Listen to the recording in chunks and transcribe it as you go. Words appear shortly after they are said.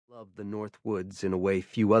loved the North Woods in a way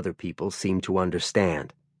few other people seemed to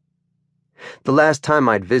understand. The last time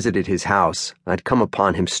I'd visited his house, I'd come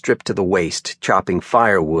upon him stripped to the waist, chopping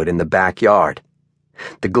firewood in the backyard.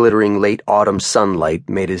 The glittering late autumn sunlight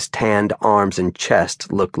made his tanned arms and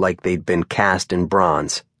chest look like they'd been cast in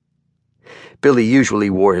bronze. Billy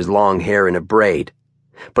usually wore his long hair in a braid,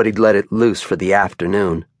 but he'd let it loose for the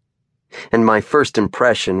afternoon. And my first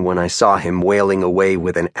impression when I saw him wailing away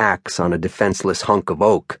with an axe on a defenseless hunk of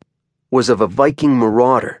oak was of a Viking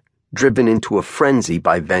marauder driven into a frenzy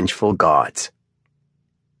by vengeful gods.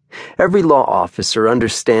 Every law officer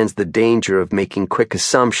understands the danger of making quick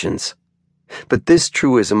assumptions, but this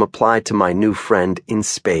truism applied to my new friend in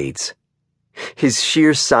spades. His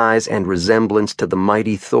sheer size and resemblance to the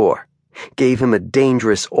mighty Thor gave him a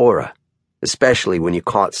dangerous aura, especially when you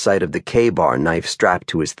caught sight of the K-bar knife strapped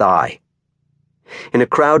to his thigh. In a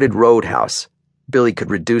crowded roadhouse, Billy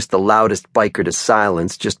could reduce the loudest biker to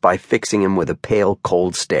silence just by fixing him with a pale,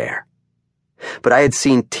 cold stare. But I had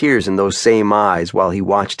seen tears in those same eyes while he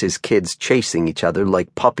watched his kids chasing each other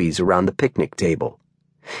like puppies around the picnic table,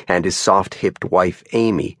 and his soft-hipped wife,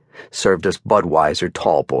 Amy, served us Budweiser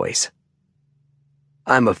tall boys.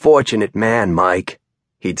 "I'm a fortunate man, Mike,"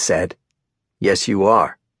 he'd said. "Yes, you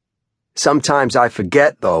are. Sometimes I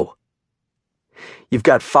forget, though." "You've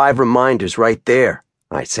got 5 reminders right there,"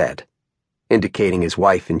 I said, indicating his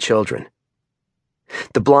wife and children.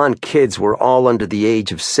 The blonde kids were all under the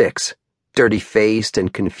age of 6, dirty-faced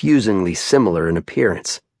and confusingly similar in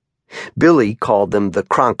appearance. Billy called them the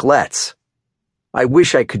Cronklets. "I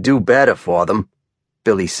wish I could do better for them,"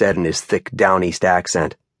 Billy said in his thick Down-East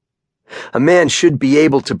accent. "A man should be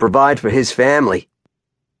able to provide for his family.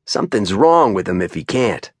 Something's wrong with him if he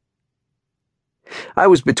can't." I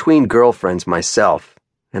was between girlfriends myself,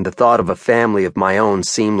 and the thought of a family of my own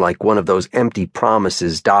seemed like one of those empty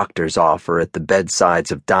promises doctors offer at the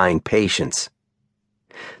bedsides of dying patients.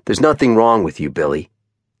 "There's nothing wrong with you, Billy."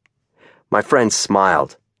 My friend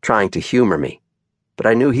smiled, trying to humor me, but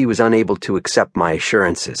I knew he was unable to accept my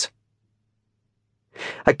assurances.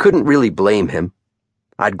 I couldn't really blame him.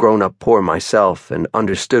 I'd grown up poor myself and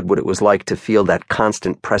understood what it was like to feel that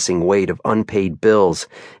constant pressing weight of unpaid bills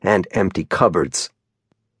and empty cupboards.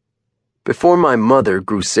 Before my mother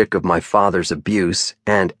grew sick of my father's abuse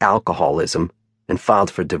and alcoholism and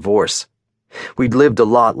filed for divorce, we'd lived a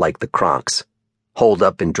lot like the Cronks, holed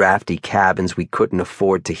up in drafty cabins we couldn't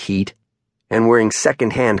afford to heat, and wearing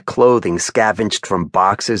second-hand clothing scavenged from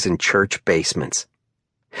boxes in church basements.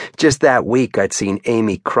 Just that week, I'd seen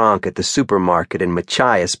Amy Kronk at the supermarket in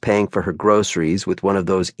Machias paying for her groceries with one of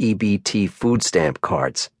those EBT food stamp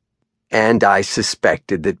cards. And I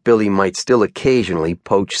suspected that Billy might still occasionally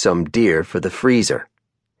poach some deer for the freezer.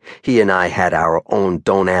 He and I had our own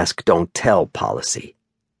don't ask, don't tell policy.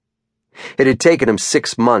 It had taken him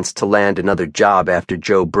 6 months to land another job after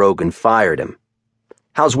Joe Brogan fired him.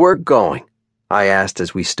 "How's work going?" I asked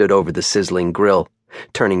as we stood over the sizzling grill,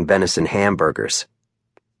 turning venison hamburgers.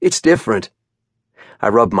 "It's different." I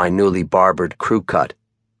rubbed my newly barbered crew cut.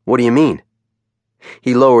 "What do you mean?"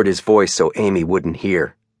 He lowered his voice so Amy wouldn't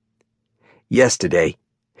hear. "Yesterday,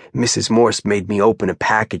 Mrs. Morse made me open a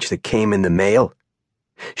package that came in the mail.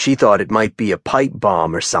 She thought it might be a pipe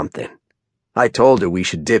bomb or something. I told her we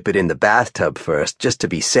should dip it in the bathtub first, just to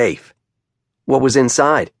be safe." "What was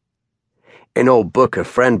inside?" "An old book a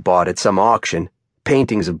friend bought at some auction,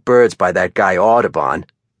 paintings of birds by that guy Audiobook.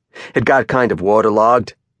 It got kind of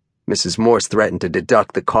waterlogged. Mrs. Morse threatened to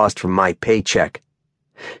deduct the cost from my paycheck.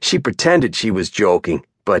 She pretended she was joking,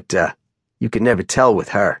 but you could never tell with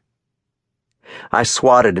her." I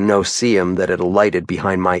swatted a no-see-em that had alighted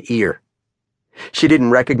behind my ear. "She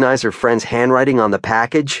didn't recognize her friend's handwriting on the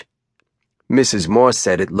package?" "Mrs. Morse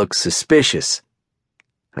said it looked suspicious."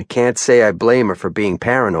 I can't say I blame her for being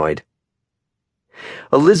paranoid.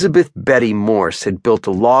 Elizabeth Betty Morse had built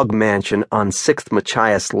a log mansion on 6th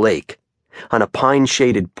Machias Lake, on a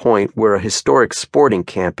pine-shaded point where a historic sporting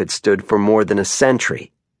camp had stood for more than a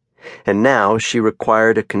century, and now she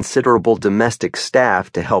required a considerable domestic staff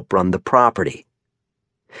to help run the property.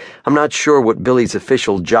 I'm not sure what Billy's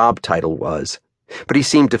official job title was, but he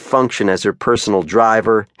seemed to function as her personal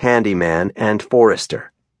driver, handyman, and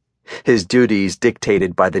forester, his duties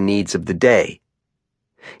dictated by the needs of the day.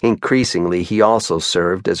 Increasingly, he also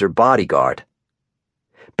served as her bodyguard.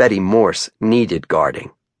 Betty Morse needed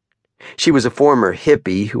guarding. She was a former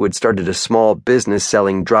hippie who had started a small business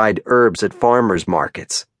selling dried herbs at farmers'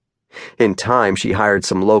 markets. In time, she hired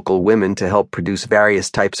some local women to help produce various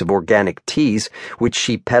types of organic teas, which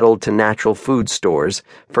she peddled to natural food stores,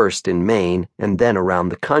 first in Maine and then around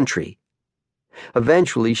the country.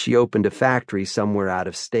 Eventually, she opened a factory somewhere out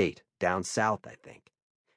of state, down south, I think.